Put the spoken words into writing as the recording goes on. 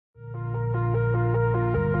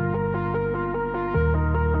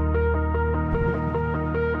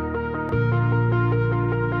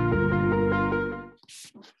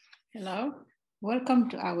So, welcome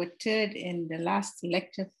to our third and the last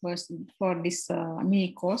lecture for this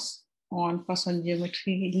mini course on Poisson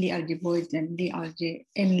geometry, Lie algebroids, and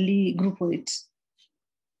Lie groupoids.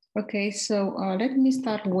 Okay, so let me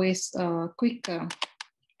start with a quick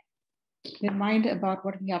reminder about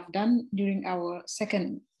what we have done during our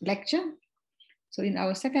second lecture. So in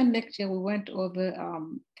our second lecture, we went over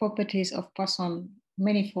properties of Poisson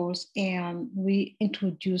manifolds and we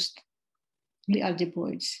introduced Lie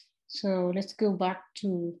algebroids. So let's go back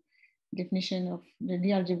to definition of the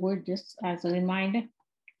Lie algebroid just as a reminder.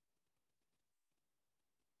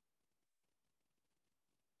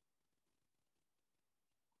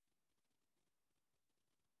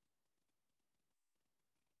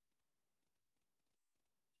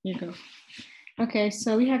 Here you go. Okay,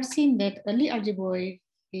 so we have seen that a Lie algebroid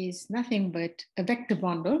is nothing but a vector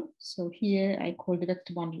bundle. So here I call the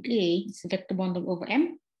vector bundle A. It's a vector bundle over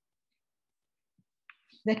M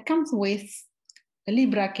that comes with a Lie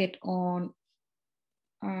bracket on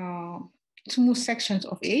smooth sections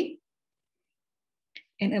of A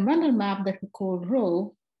and a bundle map that we call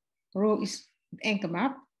rho. Rho is the anchor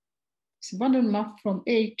map. It's a bundle map from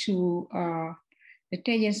A to the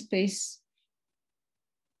tangent space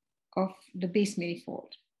of the base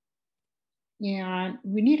manifold. And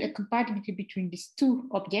we need a compatibility between these two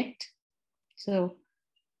objects. So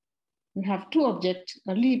we have two objects,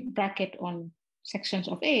 a Lie bracket on sections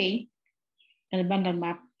of A and a bundle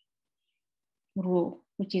map rho,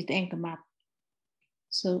 which is the anchor map.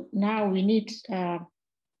 So now we need a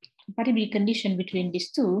compatibility condition between these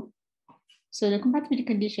two. So the compatibility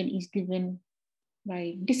condition is given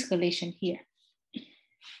by this relation here.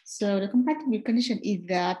 So the compatibility condition is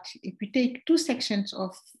that if we take two sections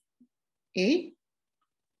of A,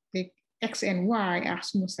 the X and Y are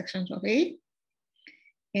smooth sections of A,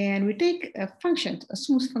 and we take a function, a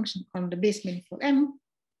smooth function on the base manifold M.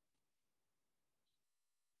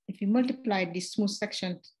 If you multiply this smooth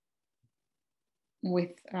section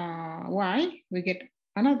with Y, we get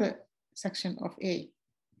another section of A.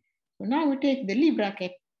 So now we take the Lie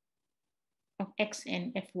bracket of X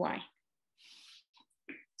and Fy.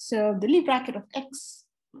 So the Lie bracket of X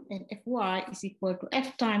and Fy is equal to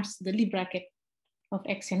F times the Lie bracket of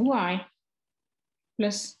X and Y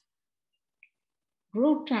plus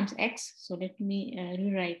rho times X. So let me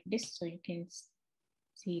rewrite this so you can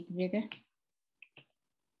see it better.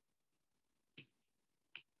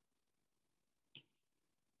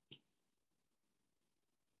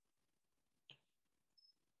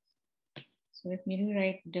 So let me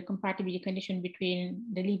rewrite the compatibility condition between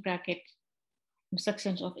the Lie bracket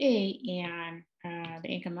sections of A and the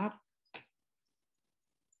anchor map.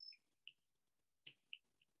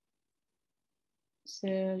 So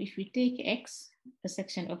if we take X, a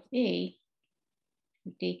section of A,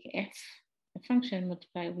 we take F, a function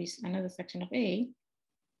multiplied with another section of A,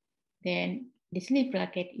 then this Lie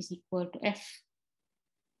bracket is equal to F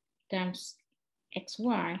times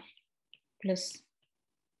XY plus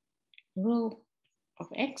rho of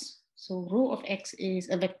X. So rho of X is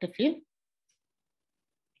a vector field.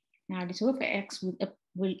 Now this rho of X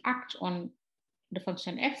will act on the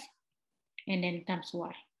function F and then times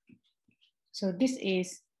Y. So this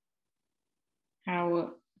is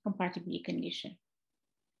our compatibility condition.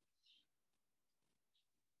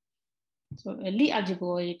 So a Lie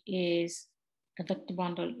algebroid is a vector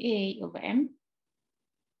bundle A over M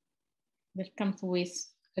that comes with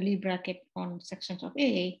a Lie bracket on sections of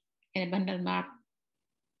A and a bundle map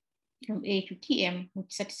from A to Tm,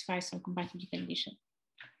 which satisfies some compatibility condition.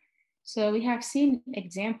 So we have seen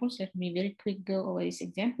examples. Let me very quick go over this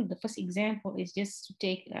example. The first example is just to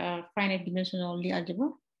take a finite dimensional Lie algebra.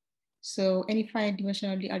 So any finite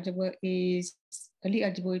dimensional Lie algebra is a Lie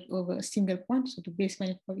algebroid over a single point. So the base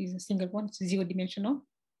manifold is a single point, it's zero dimensional.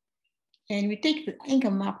 And we take the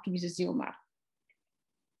anchor map to be the zero map.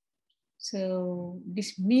 So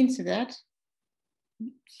this means that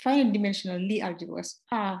finite dimensional Lie algebras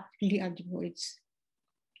are Lie algebroids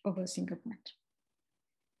over a single point.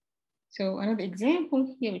 So another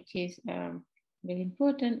example here, which is very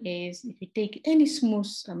important, is if you take any smooth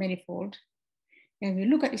manifold and we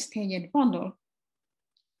look at its tangent bundle.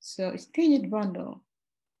 So its tangent bundle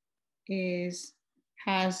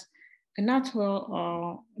has a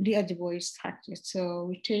natural Lie algebroid structure. So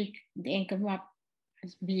we take the anchor map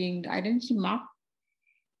as being the identity map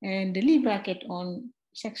and the Lie bracket on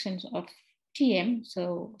sections of Tm,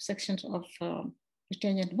 so sections of the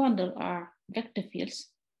tangent bundle are vector fields.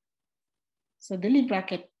 So the Lie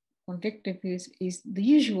bracket on vector fields is the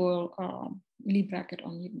usual Lie bracket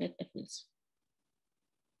on vector fields.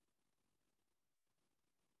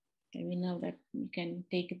 And we know that we can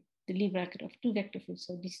take the Lie bracket of two vector fields.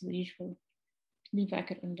 So this is the usual Lie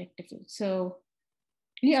bracket on vector field. So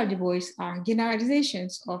Lie algebroids are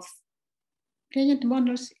generalizations of tangent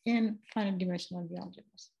bundles and finite dimensional Lie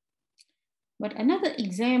algebras. But another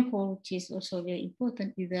example, which is also very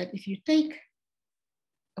important, is that if you take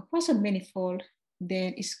a Poisson manifold,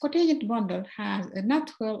 then its cotangent bundle has a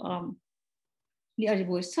natural Lie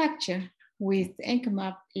algebroid structure with the anchor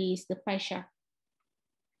map is the pi shaft.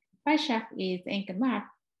 Pi shaft is the anchor map,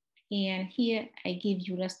 and here I give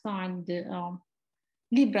you last time the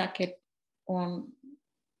Lie bracket on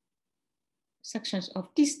sections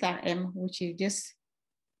of T star M, which is just,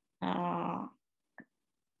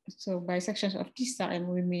 so by sections of T star M,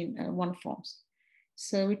 we mean one forms.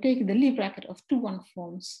 So we take the Lie bracket of two one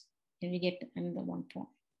forms and we get another one form.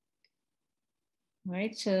 All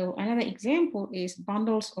right, so another example is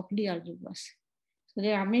bundles of Lie algebras. So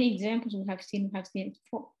there are many examples we have seen 6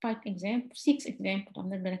 examples. I'm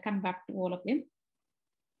not gonna come back to all of them.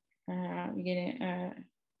 We're gonna,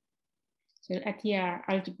 so Atia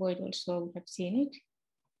algebroid also we have seen it.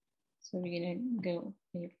 So we're gonna go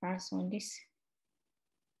very fast on this.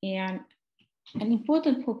 And an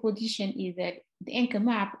important proposition is that the anchor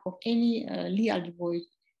map of any Lie algebroid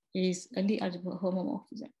is a Lie algebra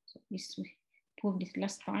homomorphism. So this we proved this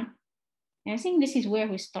last time. And I think this is where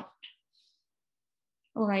we stopped.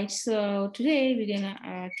 All right, so today we're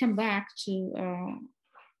gonna come back to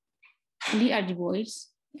Lie algebroids,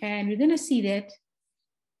 and we're gonna see that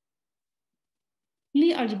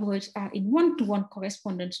Lie algebroids are in one-to-one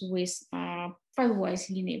correspondence with fiberwise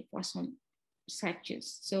linear Poisson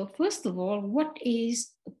structures. So first of all, what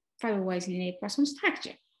is a fiberwise linear Poisson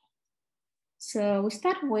structure? So we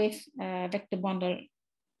start with vector bundle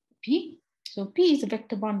P. So P is a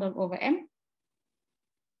vector bundle over M.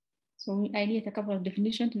 So I need a couple of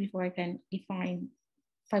definitions before I can define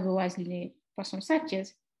fiberwise linear Poisson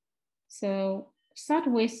structures. So start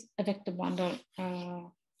with a vector bundle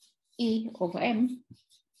E over M,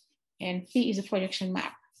 and P is a projection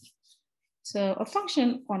map. So a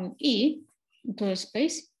function on E into a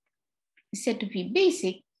space is said to be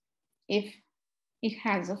basic if it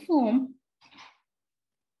has a form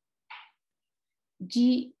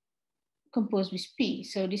G composed with P.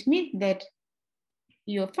 So this means that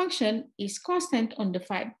your function is constant on the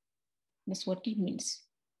fiber. That's what it means.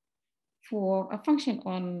 For a function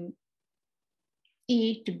on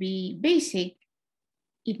E to be basic,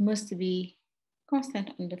 it must be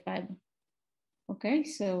constant on the fiber. Okay,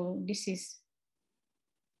 so this is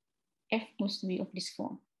F must be of this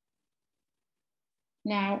form.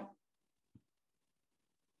 Now,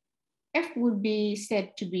 F would be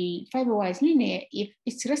said to be fiberwise linear if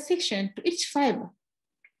its restriction to each fiber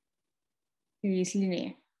is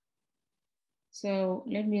linear. So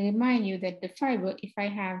let me remind you that the fiber, if I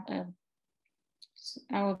have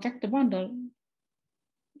our vector bundle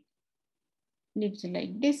lives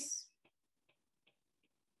like this.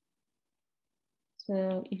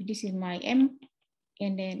 So if this is my M,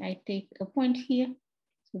 and then I take a point here,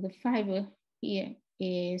 so the fiber here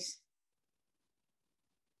is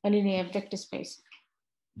a linear vector space.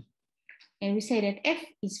 And we say that F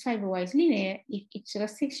is fiberwise linear if its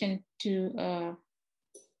restriction to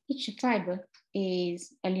each fiber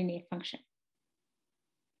is a linear function.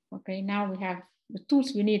 Okay, now we have the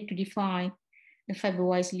tools we need to define the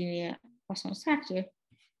fiberwise linear Poisson structure.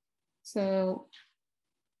 So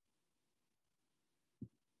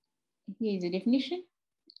here is the definition.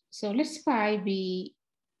 So let phi be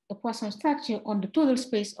a Poisson structure on the total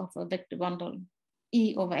space of a vector bundle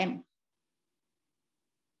E over M.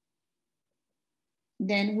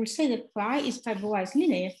 Then we'll say that phi is fiberwise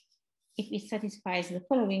linear if it satisfies the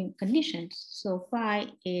following conditions. So phi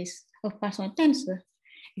is a Poisson tensor.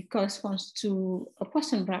 It corresponds to a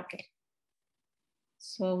Poisson bracket.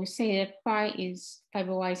 So we say that phi is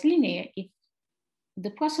fiberwise linear if the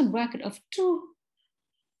Poisson bracket of two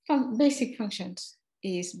basic functions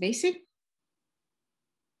is basic.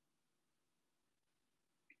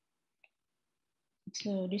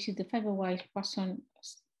 So this is the fiberwise Poisson.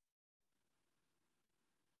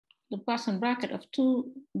 The Poisson bracket of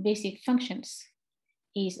two basic functions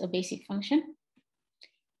is a basic function.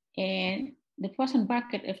 And the Poisson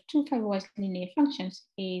bracket of two fiberwise linear functions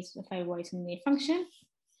is a fiberwise linear function.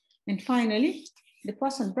 And finally, the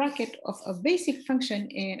Poisson bracket of a basic function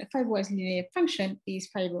and a fiberwise linear function is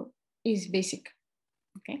basic.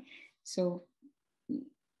 Okay, so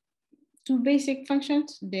two basic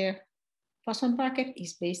functions, their Poisson bracket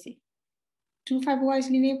is basic. Two fiberwise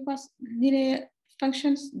linear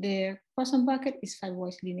functions, their Poisson bracket is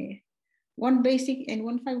fiberwise linear. One basic and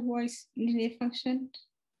one fiberwise linear function,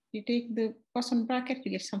 you take the Poisson bracket,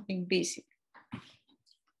 you get something basic.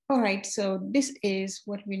 All right, so this is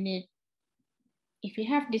what we need. If you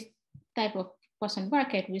have this type of Poisson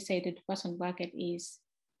bracket, we say that the Poisson bracket is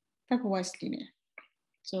pairwise linear.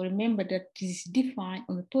 So remember that this is defined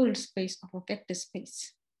on the total space of a vector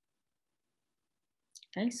space.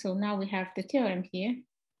 Okay, so now we have the theorem here.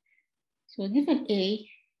 So given A,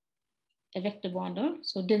 vector bundle,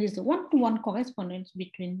 so there is a one-to-one correspondence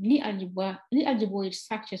between Lie algebroid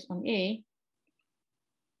structures on A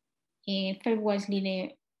and pairwise linear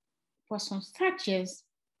Poisson structures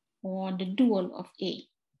on the dual of A.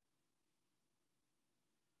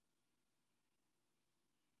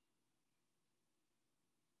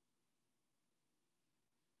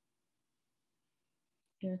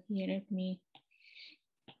 So here, let me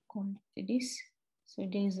come to this. So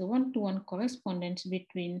there is a one-to-one correspondence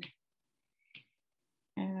between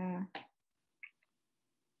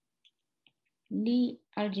Lie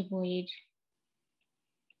algebroid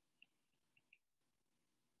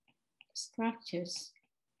structures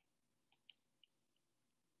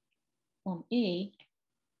on A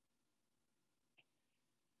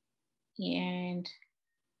and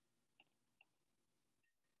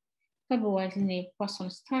pairwise linear Poisson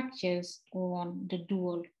structures on the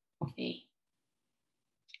dual of A.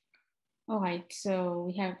 All right, so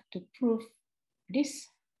we have to prove this.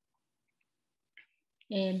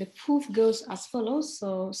 And the proof goes as follows.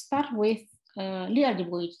 So start with Lie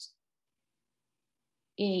algebroids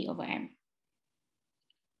A over M.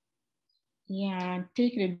 Yeah,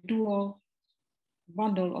 take the dual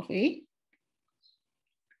bundle of A.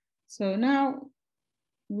 So now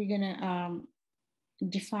we're gonna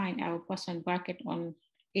define our Poisson bracket on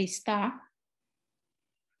A star.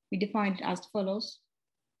 We define it as follows.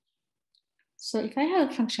 So if I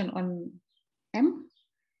have a function on M,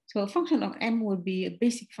 so a function of M would be a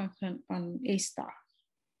basic function on A star.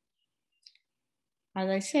 As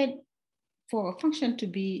I said, for a function to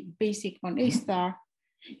be basic on A star,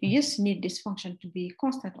 you just need this function to be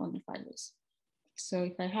constant on the fibers. So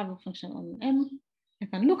if I have a function on M, I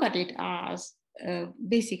can look at it as a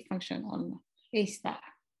basic function on A star.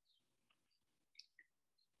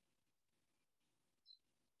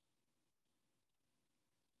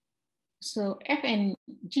 So F and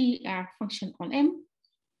G are function on M,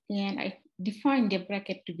 and I define the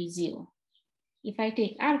bracket to be 0. If I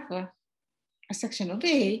take alpha, a section of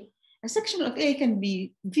A can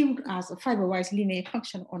be viewed as a fiberwise linear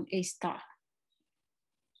function on A star.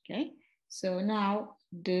 Okay, so now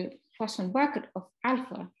the Poisson bracket of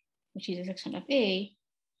alpha, which is a section of A,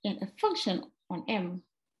 and a function on M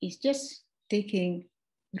is just taking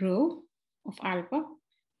rho of alpha,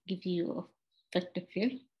 give you a vector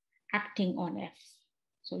field acting on F.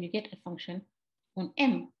 So you get a function on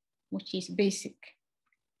M, which is basic.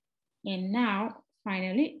 And now,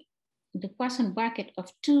 finally, the Poisson bracket of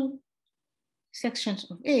two sections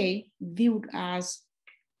of A viewed as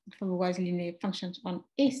pairwise linear functions on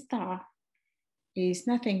A star is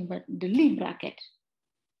nothing but the Lie bracket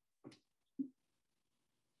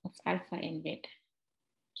of alpha and beta.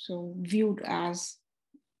 So viewed as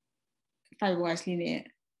pairwise linear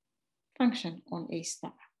function on A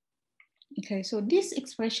star. Okay, so this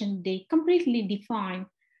expression, they completely define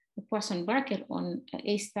the Poisson bracket on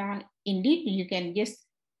A star. Indeed, you can just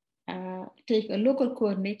take a local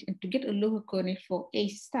coordinate, and to get a local coordinate for A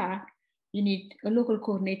star, you need a local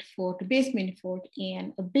coordinate for the base manifold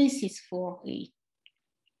and a basis for A.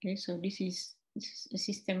 Okay, so this is a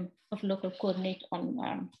system of local coordinate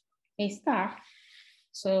on A star.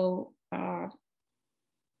 So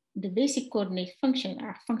the basic coordinate function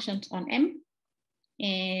are functions on M,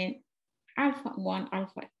 and alpha 1,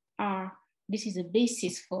 alpha R, this is a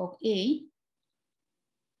basis for A,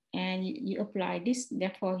 and you apply this,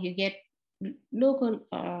 therefore you get local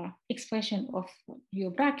expression of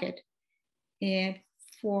your bracket. And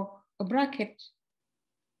for a bracket,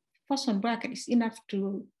 Poisson bracket is enough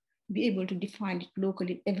to be able to define it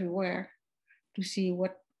locally everywhere to see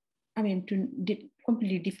what, to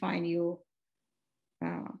completely define your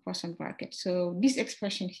Poisson bracket. So this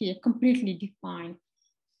expression here completely defines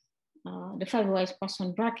the fiberwise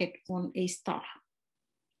Poisson bracket on A star.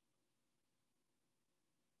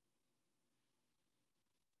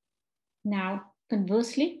 Now,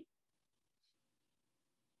 conversely,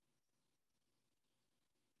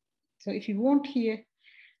 so if you want here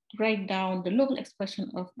to write down the local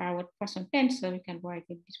expression of our Poisson tensor, we can write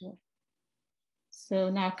it this way.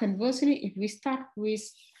 So now conversely, if we start with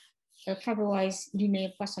a fiberwise linear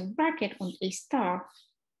Poisson bracket on A star,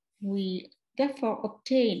 we therefore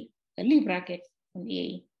obtain a Lie bracket on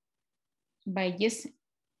A by just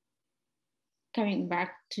coming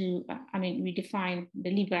back to, we define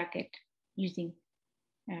the Lie bracket using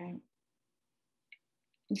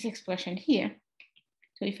this expression here.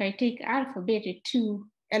 So if I take alpha, beta, two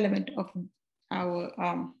elements of our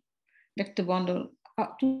vector bundle,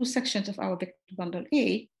 two sections of our vector bundle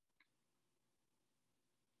A,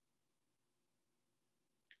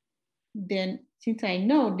 then since I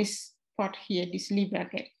know this part here, this Lie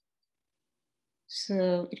bracket,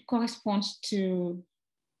 so it corresponds to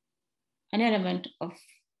an element of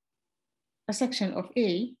a section of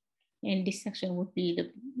A, and this section would be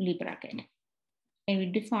the Lie bracket. And we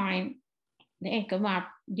define the anchor map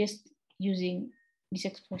just using this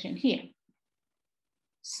expression here.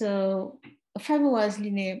 So a fiberwise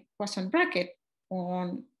linear Poisson bracket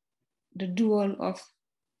on the dual of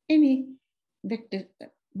any vector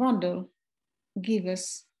bundle give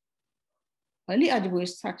us a Lie algebraic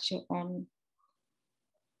structure on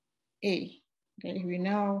A. Okay, if we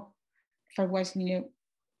know fiberwise linear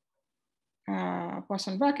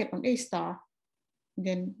Poisson bracket on A star,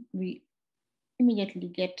 then we immediately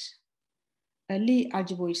get a Lie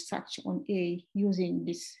algebraic structure on A using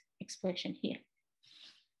this expression here.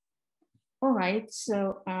 All right,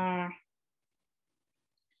 so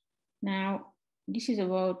now this is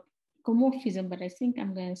about homomorphism, but I think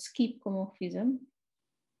I'm going to skip homomorphism.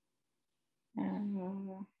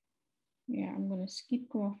 Yeah, I'm going to skip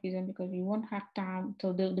homomorphism because we won't have time.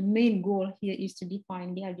 So the main goal here is to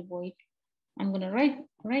define the algebroid. I'm going to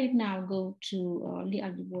right now go to Lie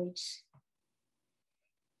algebroids.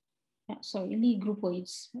 Sorry, Lie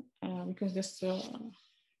groupoids, because that's the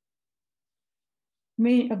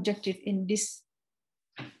main objective in this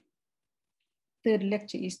third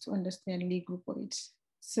lecture is to understand Lie groupoids.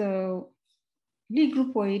 So Lie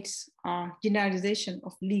groupoids are generalization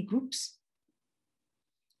of Lie groups.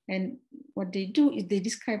 And what they do is they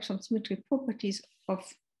describe some symmetric properties of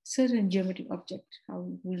certain geometric objects. I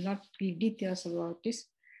will not give details about this,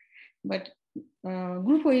 but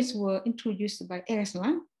groupoids were introduced by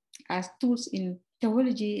Eresman as tools in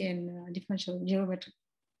topology and differential geometry.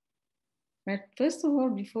 But first of all,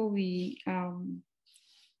 before we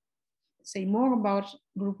say more about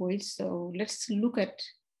groupoids, so let's look at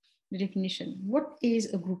the definition. What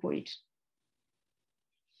is a groupoid?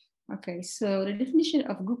 Okay, so the definition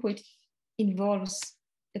of groupoid involves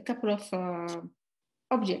a couple of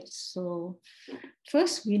objects. So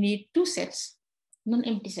first we need two sets,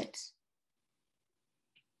 non-empty sets.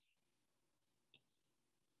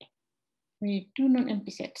 We need two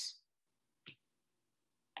non-empty sets.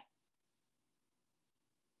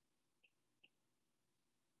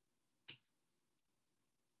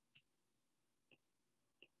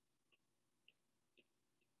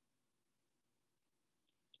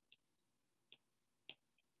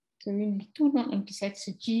 So we need two non-empty sets,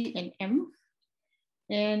 G and M.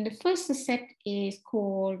 And the first set is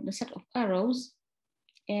called the set of arrows.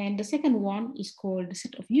 And the second one is called the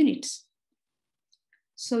set of units.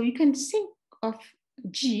 So you can think of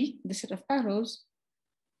G, the set of arrows,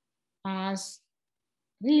 as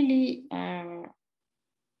really,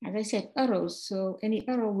 as I said, arrows. So any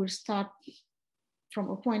arrow will start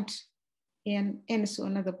from a point and ends to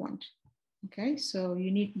another point. Okay, so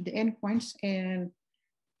you need the endpoints and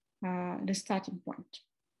the starting point.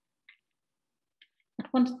 But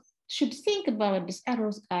one should think about these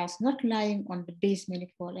arrows as not lying on the base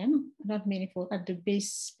manifold M, not manifold at the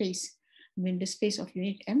base space, I mean the space of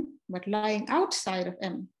unit M, but lying outside of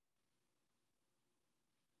M.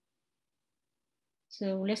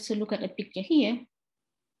 So let's look at a picture here.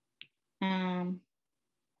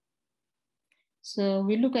 So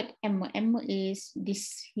we look at M. M is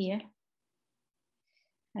this here.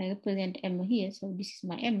 I represent M here, so this is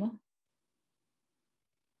my M.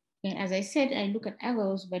 And as I said, I look at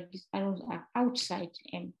arrows, but these arrows are outside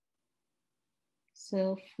M.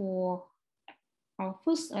 So for our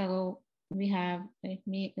first arrow, we have, let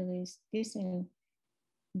me erase this and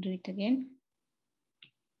do it again.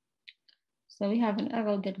 So we have an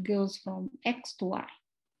arrow that goes from X to Y.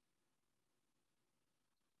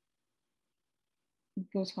 It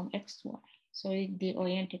goes from X to Y. So they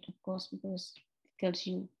oriented, of course, because it tells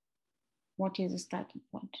you what is the starting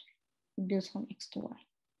point. It goes from X to Y.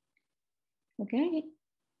 Okay.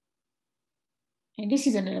 And this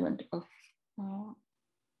is an element of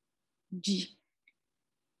G.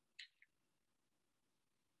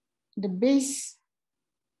 The base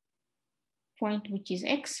point, which is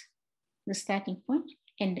X, the starting point,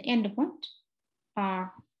 and the end point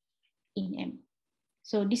are in M.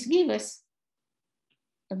 So this gives us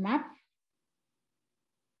a map,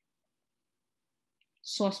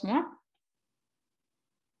 source map.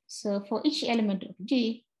 So for each element of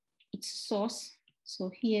G, its source. So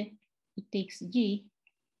here it takes G,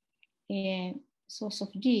 and source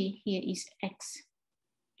of G here is X.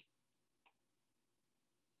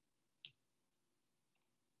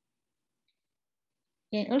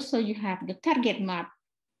 And also you have the target map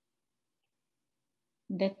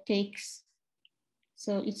that takes,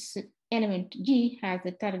 so it's element G has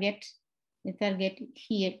the target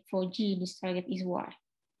here for G, this target is Y.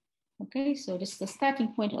 Okay, so this is the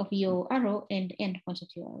starting point of your arrow and the end point of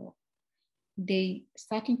your arrow. The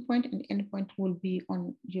starting point and end point will be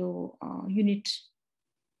on your unit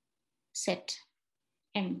set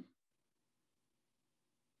M.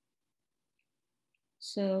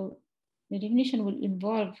 So the definition will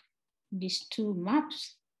involve these two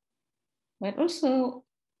maps, but also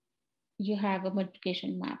you have a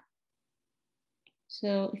multiplication map.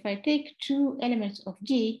 So if I take two elements of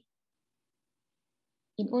G,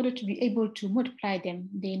 in order to be able to multiply them,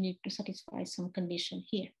 they need to satisfy some condition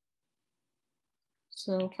here.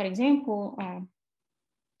 So for example,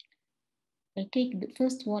 I take the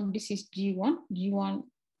first one, this is G1. G1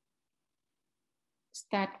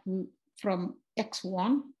 start from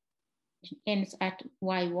X1, ends at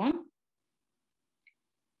Y1.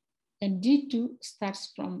 And G2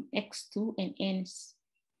 starts from X2 and ends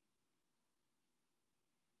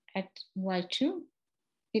at Y2.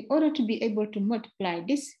 In order to be able to multiply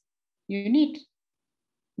this, you need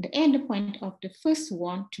the end point of the first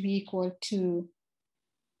one to be equal to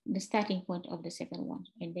the starting point of the second one,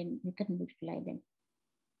 and then you can multiply them.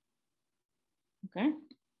 Okay.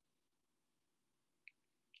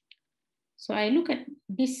 So I look at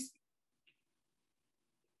this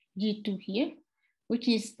G2 here, which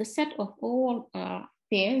is the set of all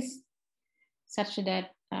pairs such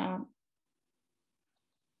that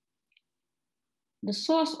the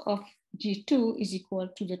source of G2 is equal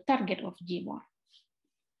to the target of G1.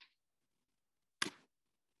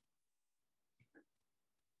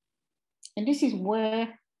 And this is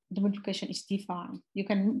where the multiplication is defined. You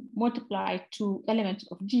can multiply two elements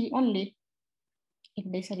of G only if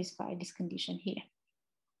they satisfy this condition here.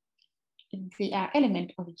 If they are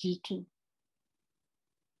element of G2.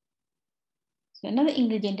 So another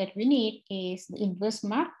ingredient that we need is the inverse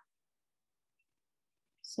map.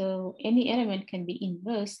 So any element can be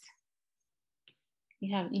inversed.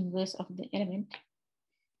 You have inverse of the element.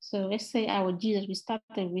 So let's say our G that we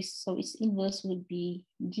started with, so its inverse would be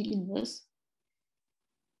G inverse.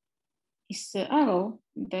 It's the arrow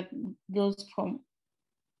that goes from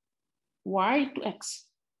Y to X.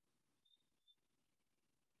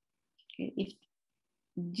 Okay, if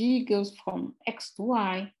G goes from X to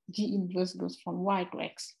Y, G inverse goes from Y to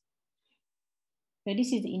X. So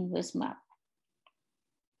this is the inverse map.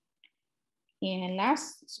 And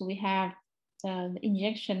last, so we have the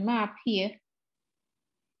injection map here.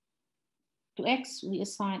 To X, we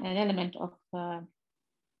assign an element of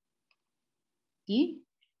G.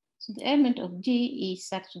 So the element of G is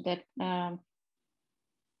such that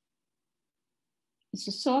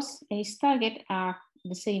its source and its target are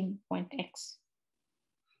the same point X.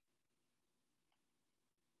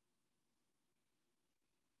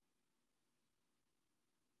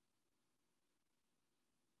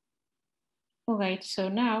 All right, so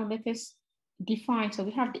now let us define, so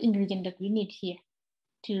we have the ingredient that we need here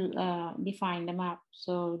to define the map.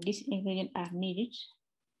 So this ingredient are needed.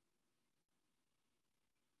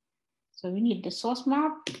 So we need the source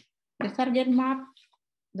map, the target map,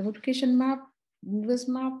 the multiplication map, inverse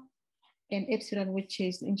map, and epsilon, which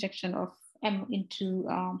is the injection of M into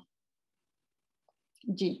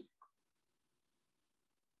G.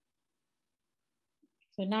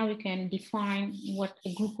 So now we can define what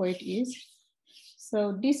a groupoid is.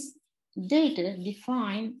 So this data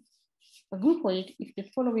define a groupoid if the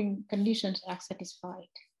following conditions are satisfied.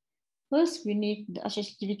 First, we need the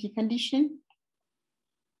associativity condition.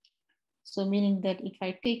 So meaning that if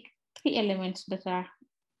I take three elements that are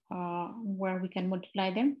where we can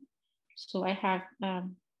multiply them. So I have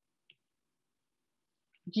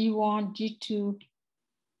G1, G2.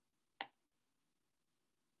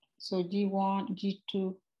 So G1,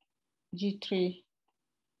 G2, G3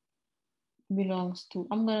 belongs to,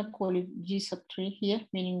 I'm gonna call it G sub 3 here,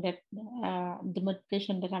 meaning that the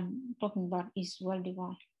multiplication that I'm talking about is well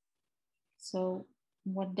defined. So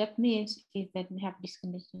what that means is that we have this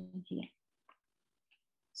condition here.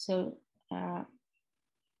 So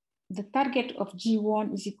the target of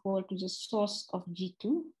G1 is equal to the source of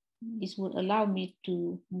G2. This will allow me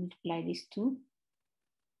to multiply these two.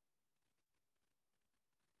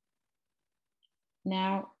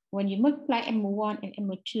 Now, when you multiply M1 and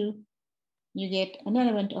M2, you get an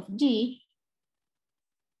element of G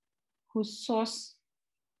whose source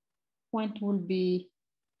point will be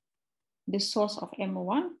the source of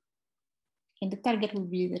M1, and the target will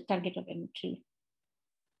be the target of M2.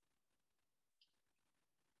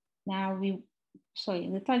 Now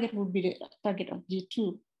the target will be the target of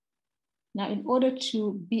G2. Now, in order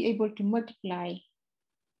to be able to multiply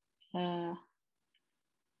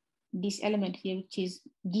this element here, which is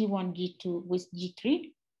G1, G2 with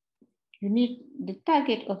G3, you need the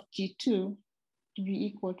target of G2 to be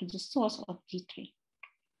equal to the source of G3.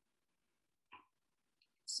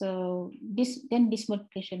 So then this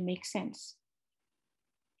multiplication makes sense.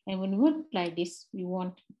 And when we multiply this, we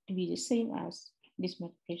want to be the same as this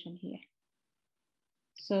multiplication here.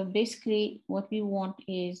 So basically what we want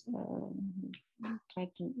is, try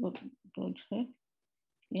to do it here.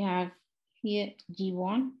 We have here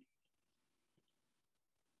G1,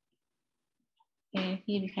 and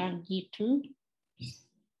here we have G2,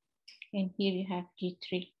 and here we have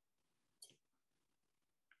G3.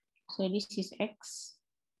 So this is X,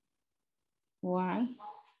 Y,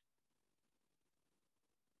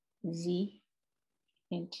 Z,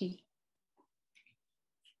 and T.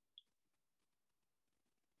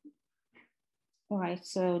 All right,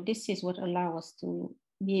 so this is what allows us to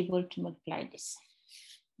be able to multiply this.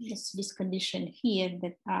 This condition here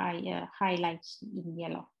that I highlight in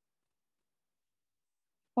yellow.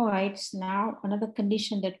 All right, now another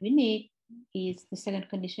condition that we need is the second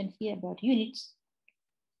condition here about units.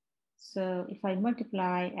 So if I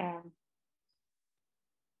multiply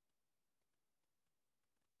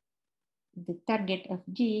the target of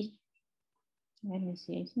G, let me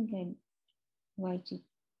see, I think I write it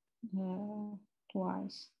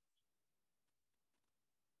twice.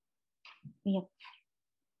 Yep,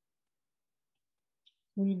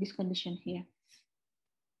 we need this condition here.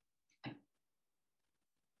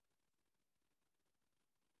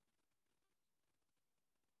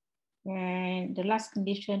 And the last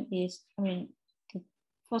condition is, the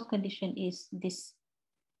first condition is this,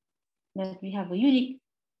 that we have a unit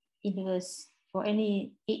inverse for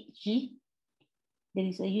any G, there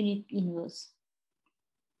is a unit inverse.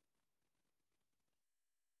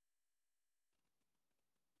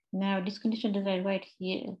 Now this condition that I write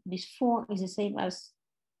here, this 4 is the same as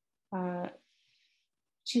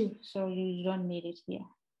 2, so you don't need it here.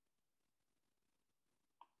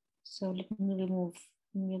 So let me remove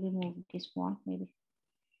this one, maybe.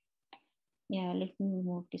 Yeah, let me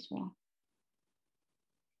remove this one.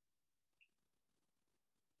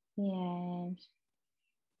 And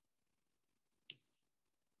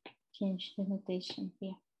change the notation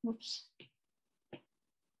here. Oops.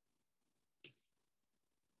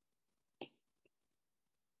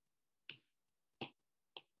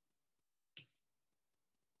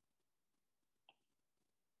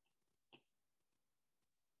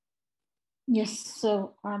 Yes,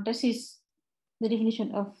 so this is the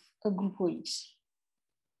definition of a groupoids.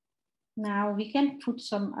 Now we can put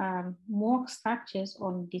some more structures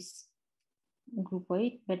on this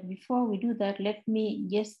groupoid, but before we do that, let me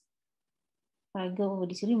just go over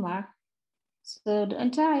this remark. So the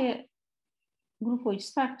entire groupoid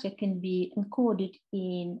structure can be encoded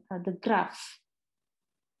in the graph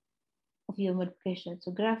of your multiplication.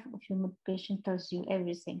 So graph of your multiplication tells you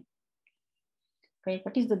everything. Okay,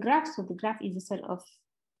 what is the graph? So the graph is a set of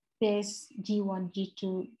pairs G1,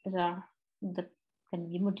 G2 that can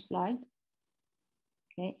be multiplied.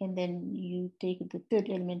 Okay, and then you take the third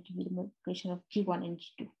element to be the multiplication of G1 and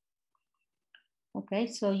G2. Okay,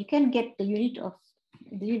 so you can get the unit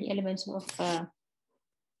elements of the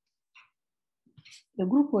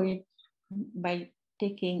groupoid by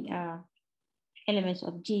taking elements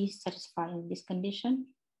of G satisfying this condition.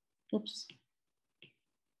 Oops.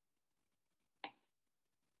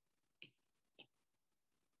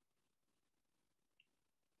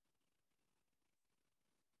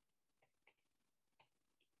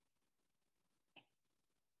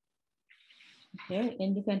 Okay,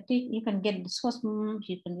 and you can get the source moment,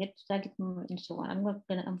 you can get the target moment, and so on. I'm not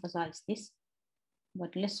going to emphasize this,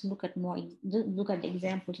 but let's look at the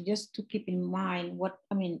examples just to keep in mind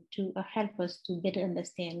to help us to better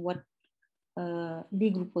understand what Lie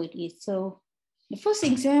groupoid is. So the first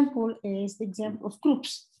example is the example of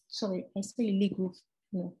groups. Sorry, I say Lie group.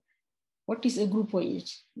 No. What is a groupoid?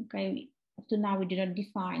 Okay, up to now we did not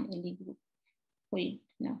define a Lie groupoid.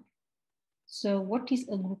 No. So what is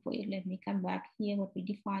a groupoid? Let me come back here. What we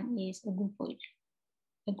define is a groupoid.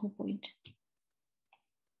 A groupoid.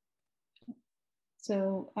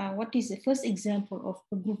 So what is the first example of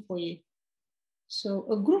a groupoid? So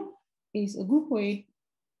a group is a groupoid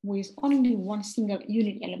with only one single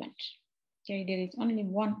unit element. Okay, there is only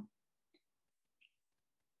one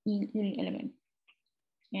unit element.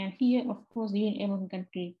 And here, of course, the unit element can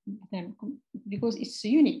because it's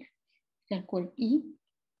unique, you can call it E,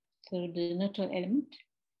 so the neutral element.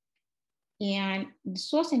 And the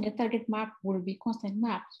source and the target map will be constant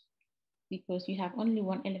maps because you have only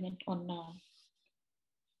one element on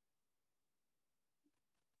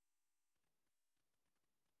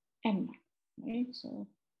M, right? So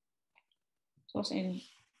source and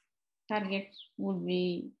target would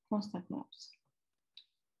be constant maps.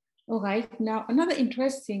 All right, now another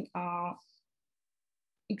interesting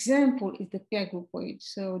example is the pair groupoid.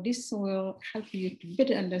 So this will help you to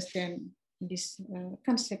better understand this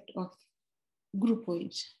concept of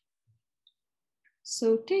groupoids.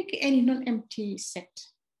 So take any non-empty set.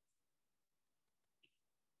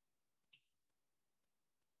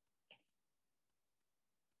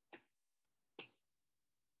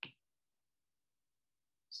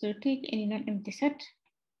 So take any non-empty set.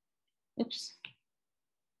 Oops.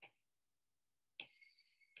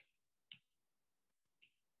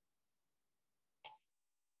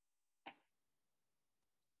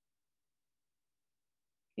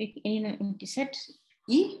 Take any non-empty set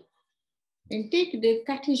E, and take the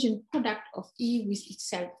Cartesian product of E with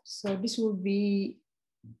itself. So this will be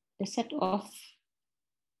the set of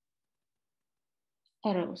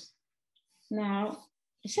arrows. Now,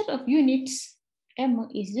 the set of units, M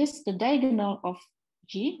is just the diagonal of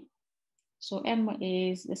G. So M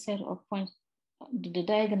is the set of points, the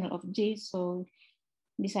diagonal of G. So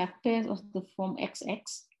these are pairs of the form XX,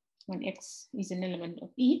 when X is an element of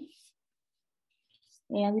E.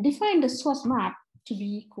 And we define the source map to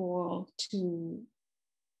be equal to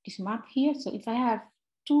this map here. So if I have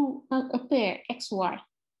a pair XY,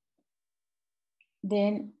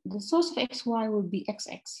 then the source of XY will be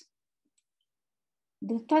XX.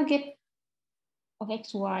 The target of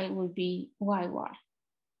XY will be YY.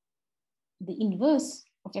 The inverse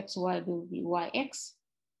of XY will be YX.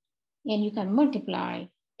 And you can multiply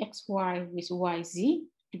XY with YZ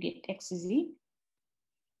to get XZ.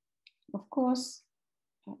 Of course,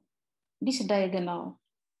 this diagonal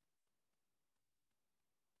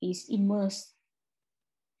is immersed,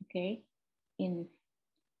 okay, in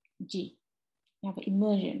G. You have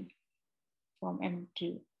immersion from M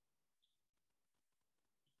to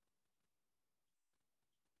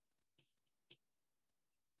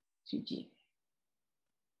G.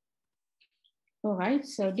 All right,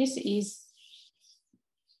 so this is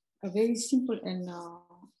a very simple and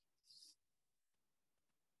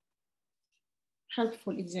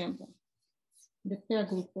helpful example, the pair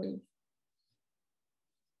groupoid.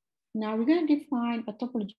 Now we're going to define a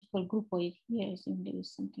topological groupoid. Here, I think there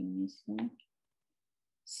is something missing.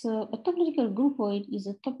 So a topological groupoid is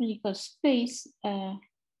a topological space.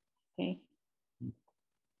 Okay.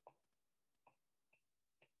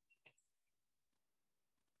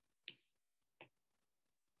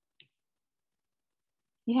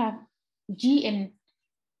 You have G and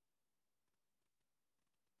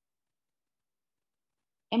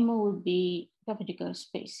M will be topological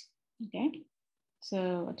space. Okay.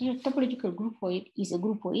 So a topological groupoid is a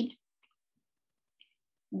groupoid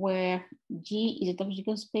where G is a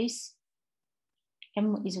topological space,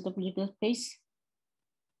 M is a topological space.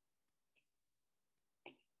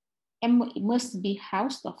 M must be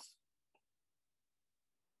housed of.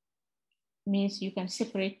 Means you can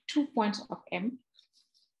separate 2 points of M.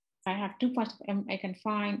 If I have 2 points of M, I can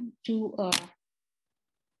find two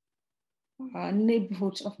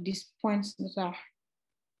neighborhoods of these points that are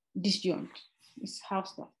disjoint. It's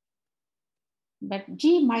housed of. But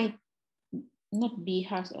G might not be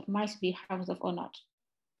housed of, might be housed of or not.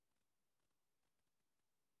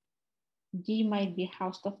 G might be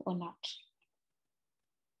housed of or not.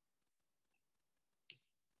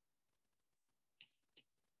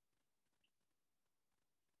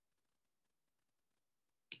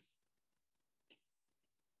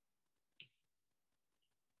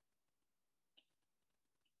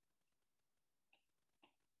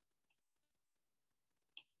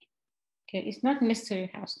 Okay, it's not necessarily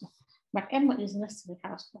housed of, but M is necessarily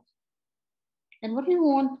housed of. And what we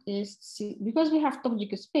want is, because we have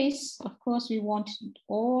topological space, of course, we want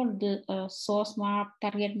all the source map,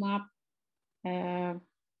 target map,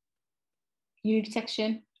 unit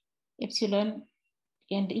section, epsilon,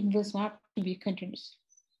 and the inverse map to be continuous.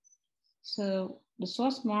 So the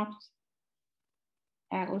source maps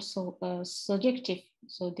are also surjective.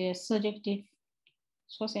 So they're surjective,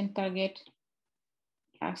 source and target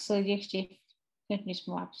are surjective continuous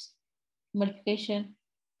maps. Multiplication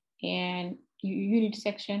and unit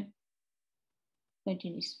section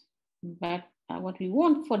continuous. But what we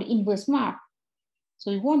want for the inverse map,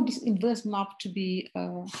 so we want this inverse map to be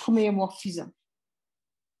homeomorphism.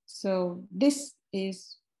 So this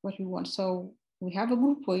is what we want. So we have a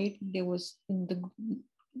groupoid. There was, in the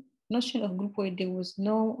notion of groupoid, there was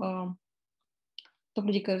no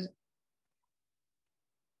topological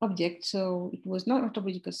object, so it was not a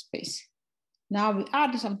topological space. Now we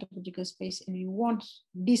add some topological space, and we want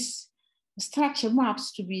this structure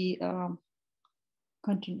maps to be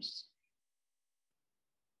continuous.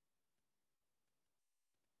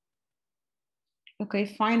 Okay,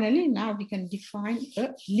 finally, now we can define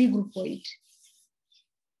a Lie groupoid.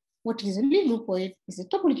 What is a Lie groupoid? Is a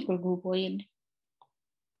topological groupoid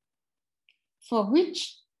for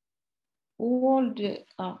which all the,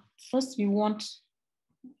 first we want,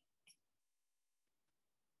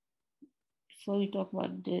 before we talk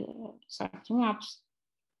about the structure maps,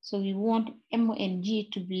 so we want M and G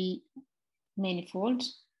to be manifold.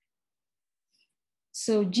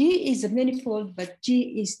 So G is a manifold, but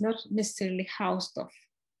G is not necessarily Hausdorff.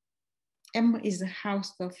 M is a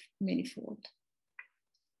Hausdorff manifold.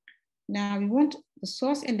 Now we want the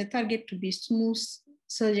source and the target to be smooth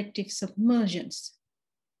surjective submersions.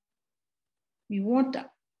 We want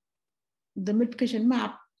the multiplication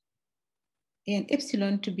map and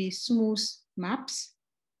epsilon to be smooth maps,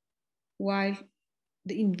 while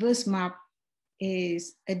the inverse map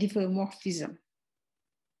is a diffeomorphism.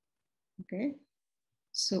 Okay,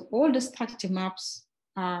 so all the structure maps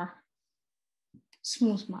are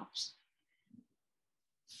smooth maps.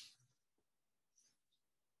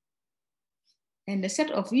 And the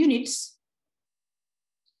set of units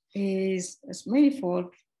is a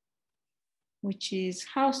manifold, which is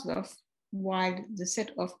Hausdorff, while the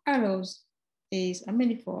set of arrows is a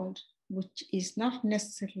manifold, which is not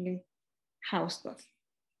necessarily Hausdorff.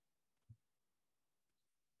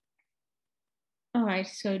 All right,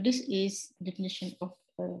 so this is the definition of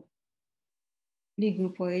a Lie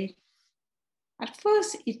groupoid. At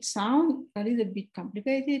first, it sounds a little bit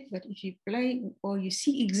complicated, but if you play or you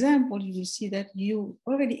see example, you will see that you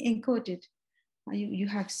already encoded. You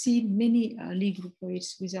have seen many Lie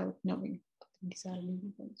groupoids without knowing these are Lie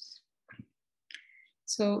groupoids.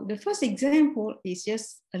 So the first example is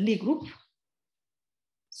just a Lie group.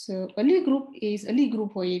 So a Lie group is a Lie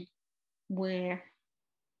groupoid where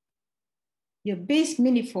your base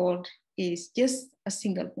manifold is just a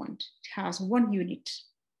single point. It has one unit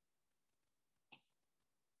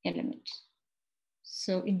element.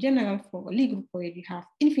 So in general, for a Lie groupoid, you have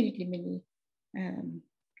infinitely many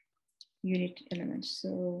unit elements.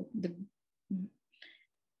 So the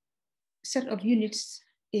set of units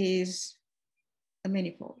is a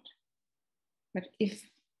manifold. But if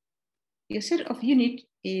your set of unit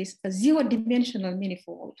is a zero-dimensional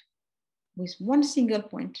manifold with one single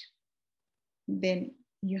point, then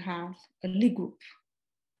you have a Lie group.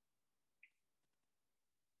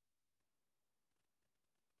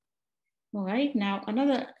 All right, now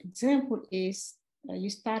another example is you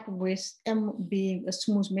start with M being a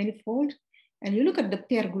smooth manifold, and you look at the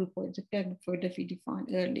pair groupoid, the pair groupoid that we defined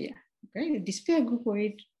earlier. Okay, this pair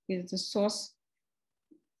groupoid is the source.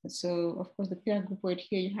 So of course, the pair groupoid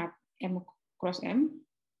here you have M cross M.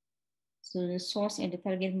 So the source and the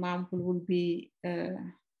target map will be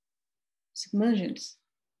submersions,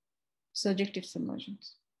 surjective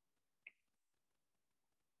submersions.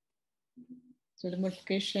 So the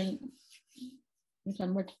multiplication, you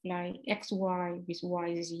can multiply xy with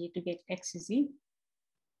yz to get xz,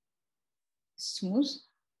 smooth.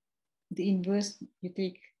 The inverse, you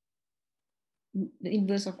take the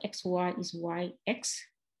inverse of xy is yx.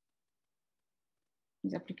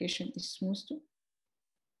 This application is smooth too.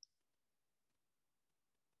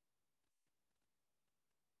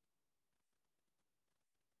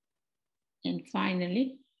 And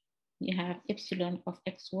finally, you have epsilon of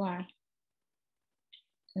xy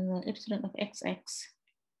and the epsilon of xx.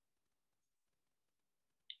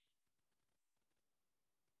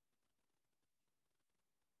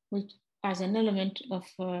 Which as an element of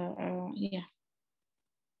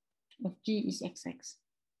of G is xx.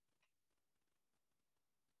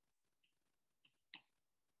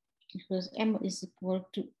 Because M is equal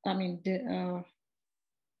to, I mean,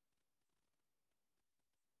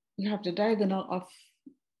 you have the diagonal of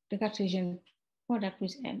the Cartesian product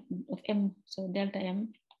with M of M, so delta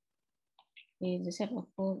M is the set of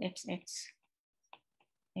all xx,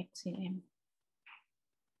 x in M.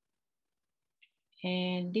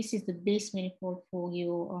 And this is the base manifold for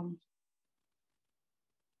your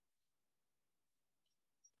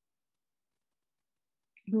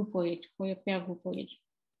groupoid, for your pair groupoid.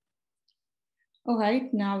 All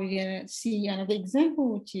right, now we're gonna see another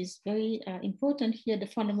example, which is very important here, the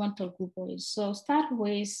fundamental groupoid. So start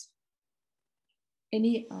with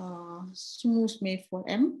any smooth manifold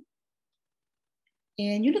M.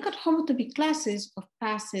 And you look at homotopy classes of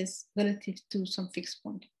passes relative to some fixed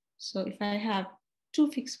point. So if I have two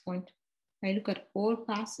fixed points, I look at all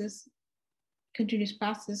passes, continuous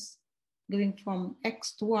passes going from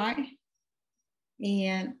X to Y,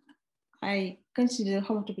 and I consider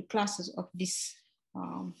homotopy classes of these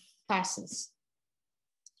passes.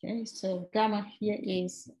 Okay, so gamma here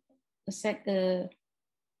is the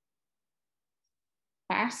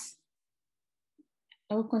path.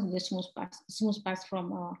 I will consider smooth path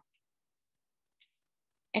from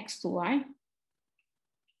X to Y.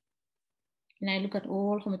 And I look at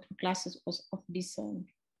all homotopy classes of this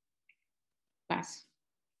path.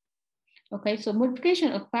 Okay, so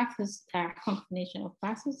multiplication of paths are combination of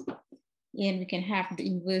paths, and we can have the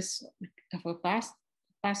inverse of a path.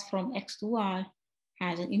 Path from X to Y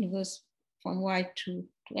has an inverse from Y to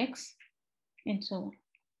X, and so on.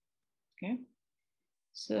 Okay,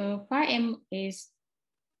 so phi M is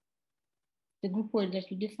the groupoid that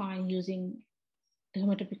you define using the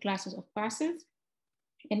homotopy classes of passes,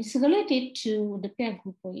 and it's related to the pair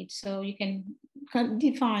groupoid. So you can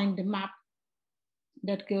define the map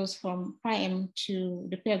that goes from phi M to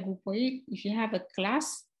the pair groupoid. If you have a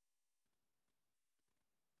class,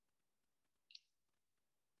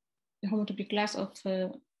 the homotopy class of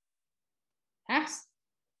X,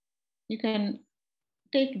 you can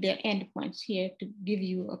take their endpoints here to give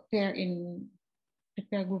you a pair in the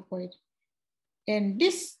pair groupoid. And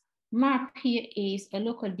this map here is a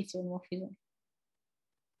local diffeomorphism.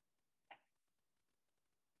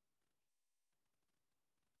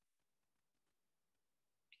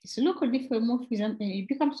 It's a local diffeomorphism, and it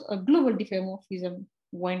becomes a global diffeomorphism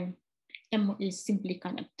when M is simply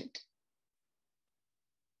connected.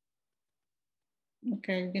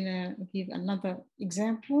 Okay, I'm gonna give another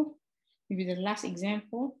example, maybe the last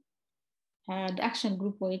example, the action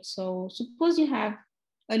groupoid. So suppose you have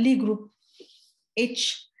a Lie group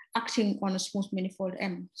H acting on a smooth manifold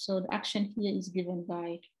M. So the action here is given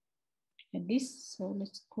by this. So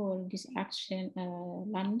let's call this action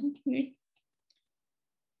lambda.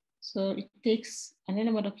 So it takes an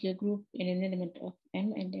element of your group and an element of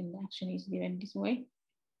M, and then the action is given this way.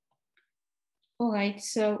 All right,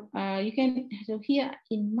 so you can, so here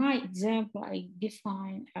in my example, I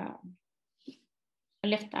define a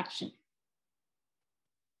left action.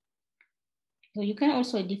 So you can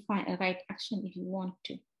also define a right action if you want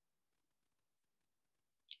to.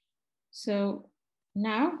 So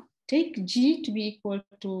now take G to be equal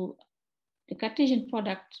to the Cartesian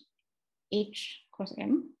product H cross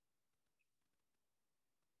M.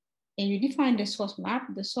 And you define the source map.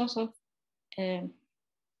 The source of Hx,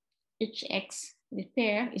 the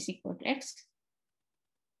pair, is equal to X.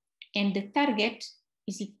 And the target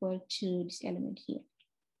is equal to this element here.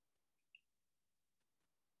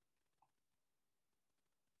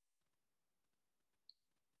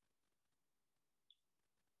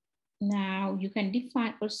 Now you can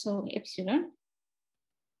define also epsilon.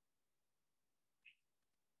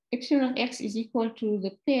 Epsilon X is equal to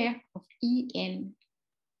the pair of E and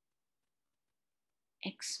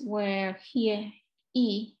X, where here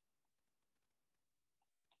E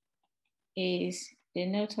is the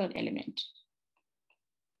neutral element,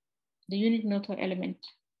 the unit neutral element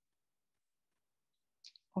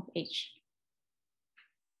of H.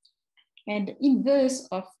 And the inverse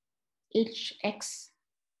of Hx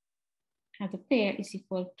as a pair is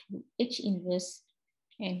equal to H inverse,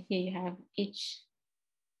 and here you have H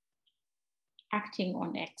acting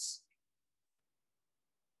on X.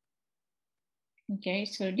 Okay,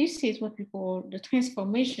 so this is what we call the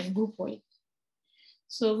transformation groupoid.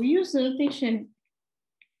 So we use the notation,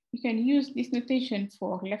 you can use this notation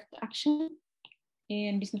for left action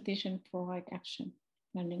and this notation for right action,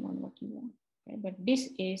 depending on what you want. Okay, but this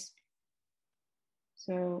is,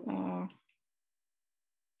 so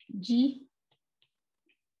G,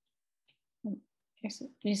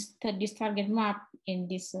 this target map in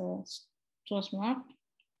this source map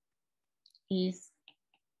is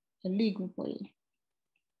a Lie groupoid.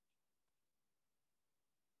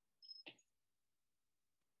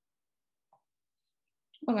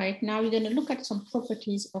 All right, now we're going to look at some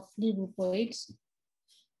properties of Lie groupoids.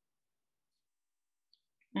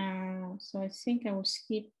 So I think I will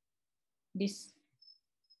skip this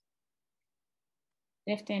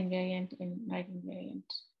left-hand variant and right-hand variant.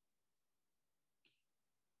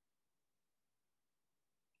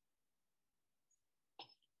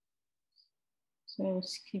 So I will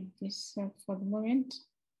skip this for the moment.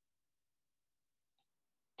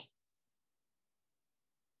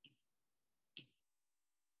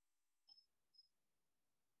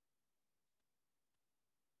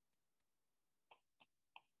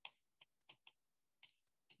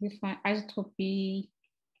 Define isotropy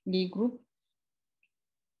Lie group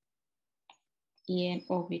and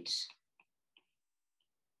orbits.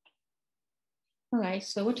 All right,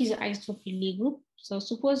 so what is the isotropy Lie group? So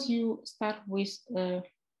suppose you start with Lie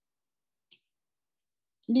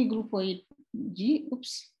groupoid G,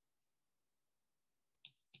 oops.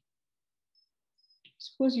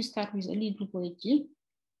 Suppose you start with a Lie groupoid G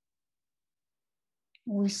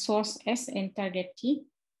with source S and target T.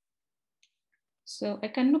 So I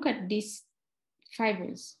can look at these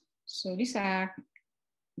fibers. So these are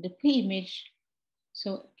the pre-image.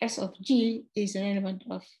 So S of G is an element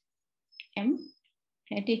of M.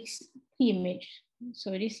 I take pre-image.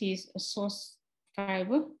 So this is a source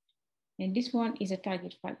fiber, and this one is a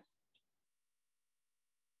target fiber.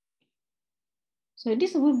 So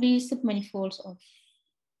this will be submanifolds of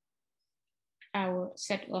our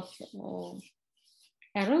set of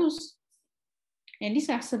arrows, and these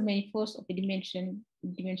are submanifolds of the dimension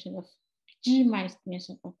of G minus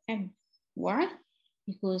dimension of M. Why?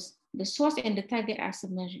 Because the source and the target are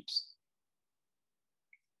submerged.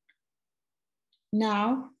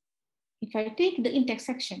 Now, if I take the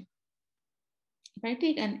intersection, if I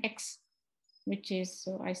take an X, which is,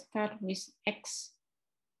 so I start with X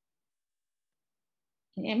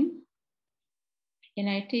in M, and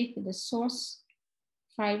I take the source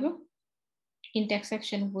fiber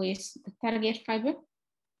intersection with the target fiber,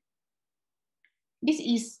 this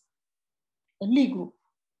is a Lie group.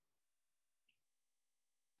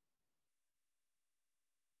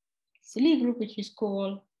 It's a Lie group which is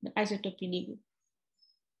called the isotopy Lie group.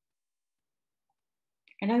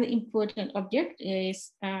 Another important object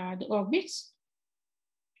is the orbits.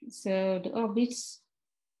 So the orbits,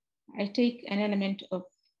 I take an element of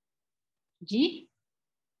G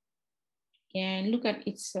and look at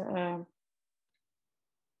its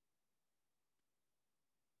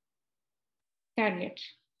target.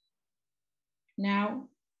 Now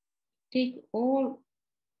take all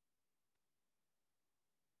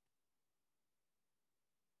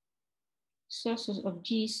sources of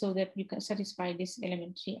G so that you can satisfy this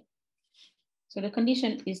element here. So the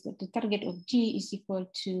condition is that the target of G is equal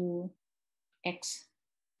to X.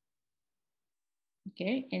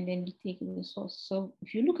 Okay, and then you take the source. So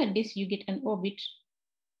if you look at this, you get an orbit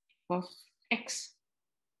of X.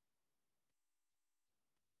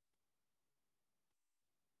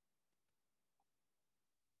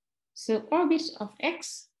 So orbits of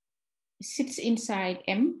X sits inside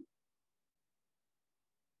M,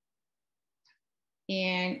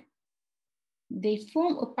 and they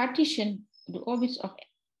form a partition, the orbits of,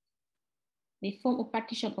 they form a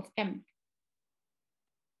partition of M.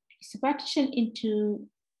 It's a partition into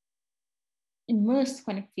immersed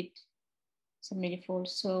connected submanifold,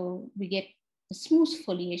 so we get a smooth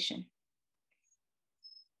foliation.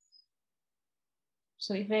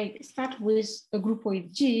 So if I start with a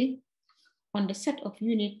groupoid G, on the set of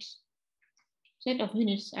units,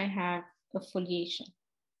 I have a foliation.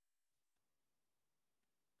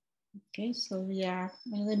 Okay, so we are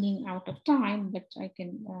running out of time, but I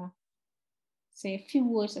can say a few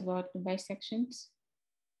words about the bisections.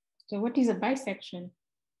 So what is a bisection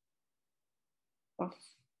of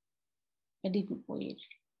a Lie groupoid?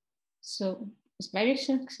 So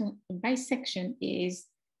bisection is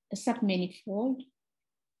a submanifold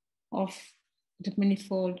of the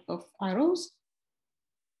manifold of arrows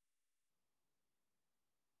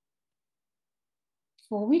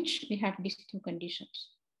for which we have these two conditions.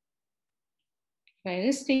 If I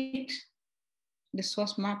restrict the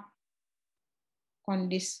source map on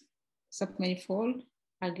this submanifold,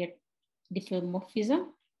 I get diffeomorphism.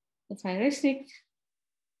 If I restrict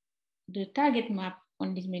the target map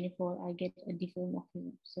on this manifold, I get a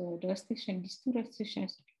diffeomorphism. So the restriction, these two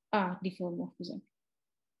restrictions are diffeomorphism.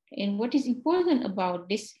 And what is important about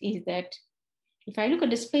this is that if I look at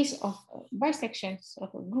the space of bisections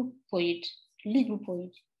of a groupoid, Lie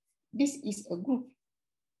groupoid, this is a group.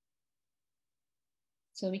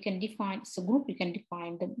 So we can define, it's a group, we can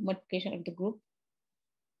define the multiplication of the group,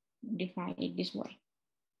 define it this way.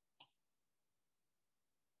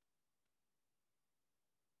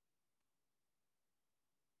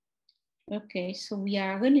 Okay, so we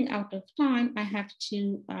are running out of time. I have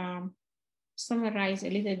to summarize a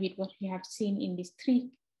little bit what we have seen in these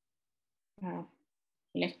three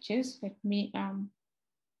lectures. Let me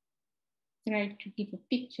try to give a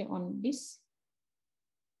picture on this.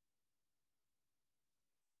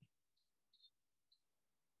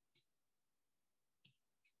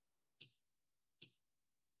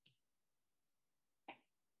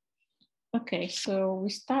 Okay, so we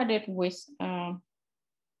started with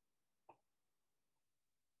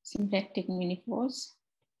symplectic manifolds.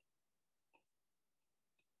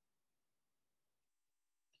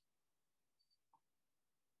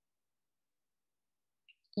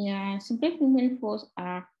 Yeah, symplectic manifolds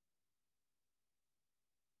are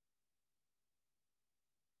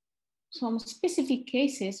some specific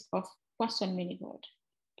cases of Poisson manifold.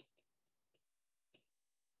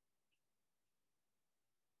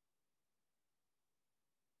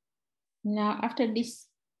 Now, after this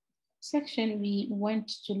section, we went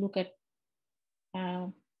to look at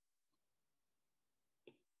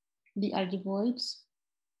the algebroids.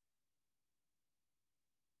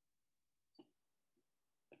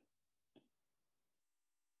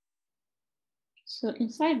 So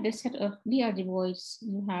inside the set of Lie algebroids,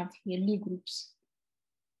 you have here Lie groups.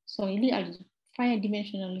 So Lie algebra, finite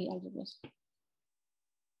dimensional Lie algebras.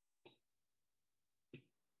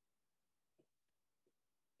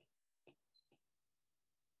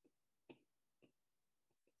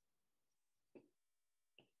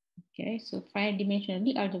 Okay, so finite dimensional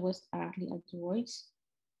Lie algebras are Lie algebroids.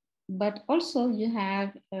 But also you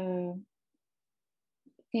have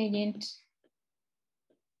tangent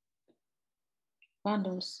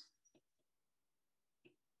bundles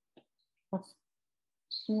of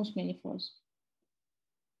smooth manifolds.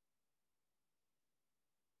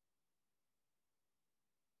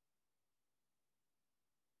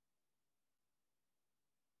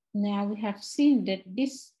 Now we have seen that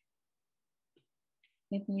this,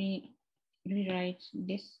 let me rewrite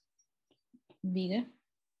this bigger.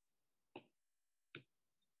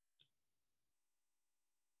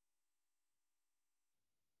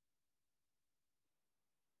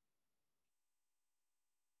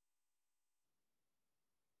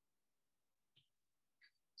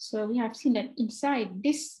 So we have seen that inside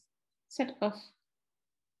this set of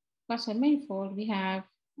Poisson manifold, we have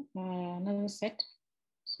another set.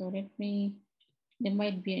 So there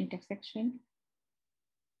might be an intersection.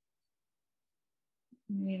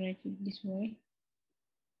 Let me write it this way.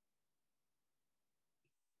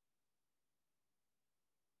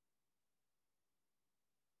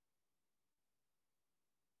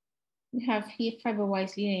 We have here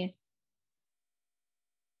fiberwise linear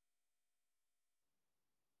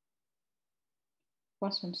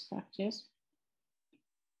Poisson structures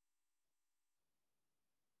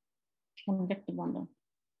on vector bundle.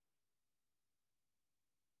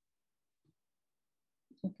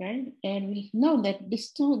 Okay, and we know that these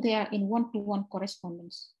two, they are in one-to-one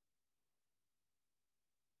correspondence.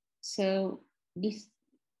 So these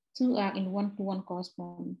two are in one-to-one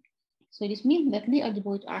correspondence. So this means that Lie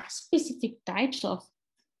algebroids are specific types of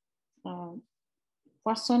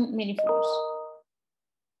Poisson manifolds.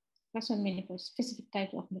 Poisson manifolds, specific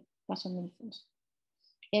types of Poisson manifolds.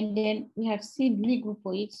 And then we have seen Lie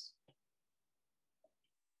groupoids.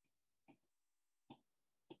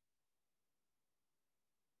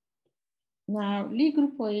 Now, Lie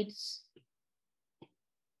groupoids,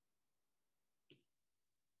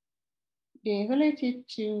 they're related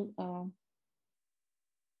to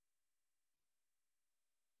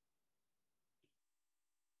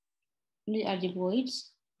Lie algebroids.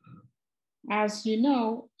 As you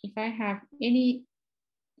know, if I have any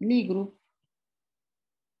Lie group,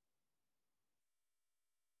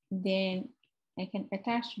 then I can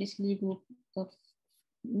attach this Lie group of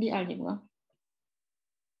Lie algebra.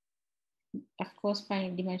 Of course,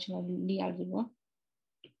 finite dimensional Lie algebra.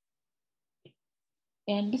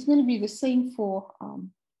 And it's going to be the same for,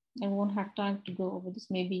 I won't have time to go over this,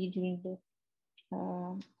 maybe during the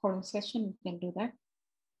following session, we can do that.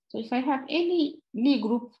 So if I have any Lie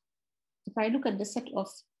group, if I look at the set of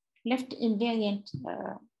left invariant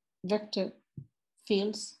vector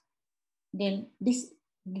fields, then this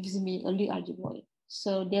gives me a Lie algebroid.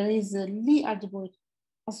 So there is a Lie algebroid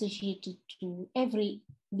associated to every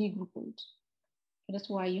Lie groupoid. That's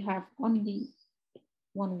why you have only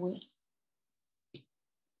one way.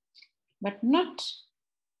 But not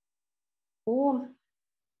all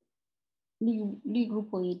Lie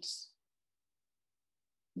groupoids,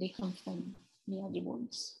 they come from Lie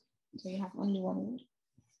algebroids. So you have only one way.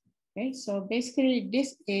 Okay, so basically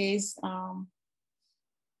this is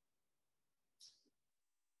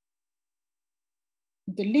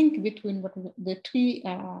the link between the three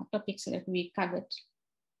topics that we covered.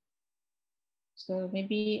 So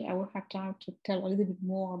maybe I will have time to tell a little bit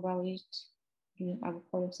more about it during our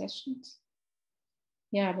following sessions.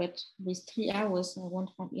 Yeah, but with 3 hours, I won't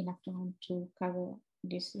have enough time to cover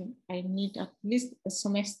this. I need at least a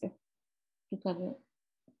semester to cover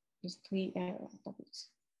these 3 topics.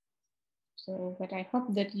 So, but I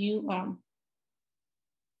hope that you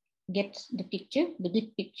get the picture, the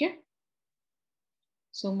big picture.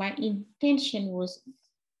 So my intention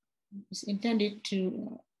is intended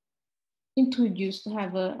to introduce, to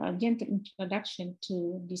have a gentle introduction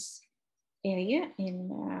to this area,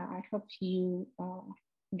 and I hope you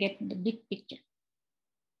get the big picture.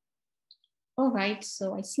 All right,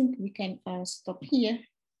 so I think we can stop here.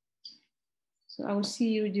 So I will see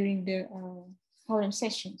you during the following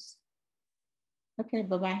sessions. Okay,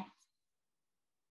 bye-bye.